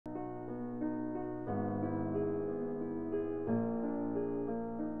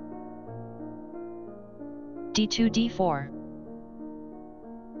d2 d4,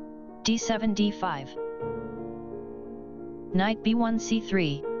 d7 d5, knight b1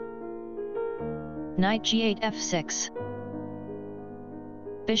 c3, knight g8 f6,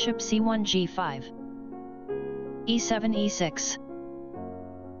 bishop c1 g5, e7 e6,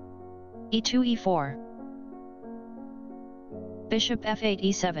 e2 e4, bishop f8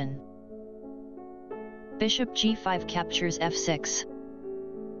 e7, bishop g5 captures f6,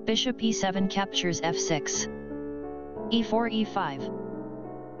 bishop e7 captures f6, e4 e5,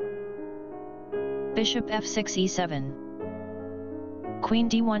 bishop f6 e7, queen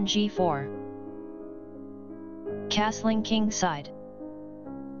d1 g4, castling king side,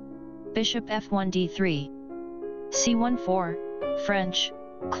 bishop f1 d3, c1 4, French,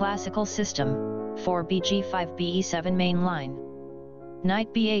 classical system, for Bg5 Be7 main line,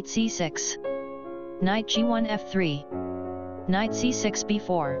 knight b8 c6, knight g1 f3, knight c6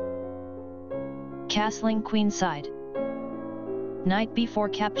 b4, castling queen side, knight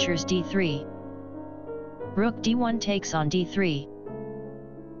b4 captures d3, rook d1 takes on d3,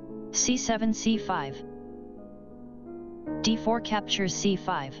 c7 c5, d4 captures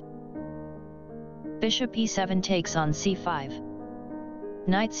c5, bishop e7 takes on c5,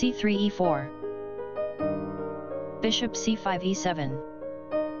 knight c3 e4, bishop c5 e7,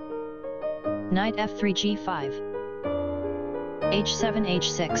 knight f3 g5, h7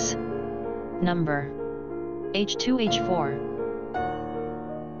 h6, number, h2 h4,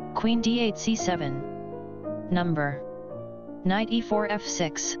 queen d8 c7, number, knight e4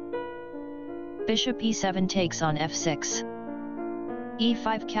 f6, bishop e7 takes on f6,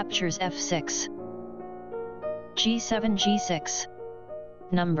 e5 captures f6, g7 g6,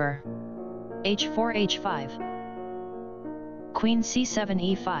 number, h4 h5, queen c7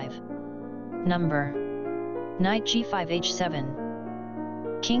 e5, number, knight g5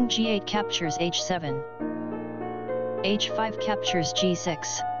 h7, king g8 captures h7, h5 captures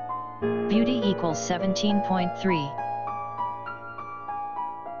g6, beauty equals 17.3.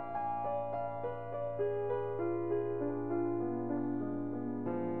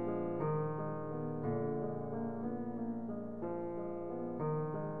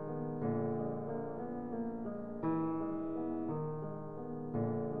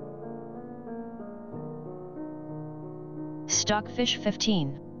 Stockfish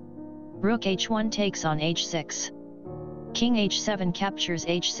 15. Rook h1 takes on h6. King h7 captures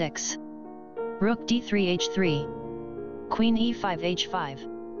h6. Rook d3 h3. Queen e5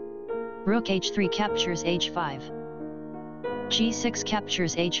 h5. Rook h3 captures h5. g6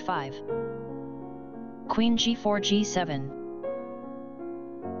 captures h5. Queen g4 g7.